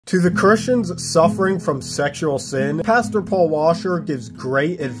To the Christians suffering from sexual sin, Pastor Paul Washer gives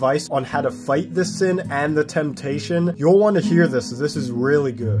great advice on how to fight this sin and the temptation. You'll want to hear this. This is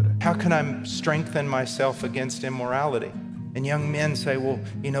really good. How can I strengthen myself against immorality? And young men say, well,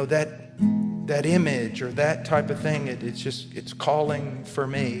 you know, that image or that type of thing, it's calling for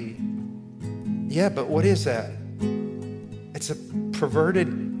me. Yeah, but what is that? It's a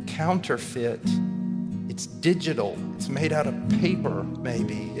perverted counterfeit. It's digital. It's made out of paper,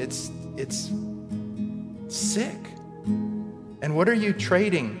 maybe. It's sick. And what are you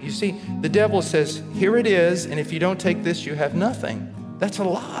trading? You see, the devil says, here it is, and if you don't take this, you have nothing. That's a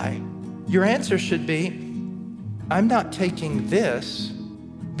lie. Your answer should be, I'm not taking this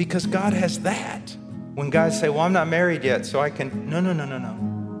because God has that. When guys say, well, I'm not married yet, so I can,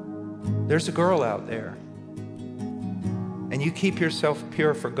 no. There's a girl out there. And you keep yourself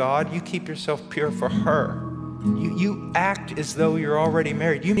pure for God, you keep yourself pure for her. You act as though you're already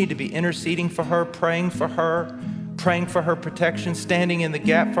married. You need to be interceding for her, praying for her protection, standing in the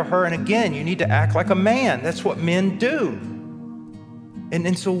gap for her. And again, you need to act like a man. That's what men do.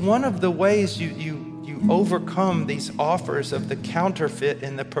 And so one of the ways you overcome these offers of the counterfeit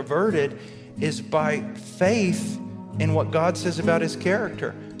and the perverted is by faith in what God says about his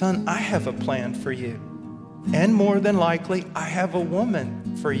character. Son, I have a plan for you. And more than likely, I have a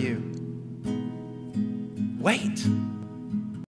woman for you. Wait.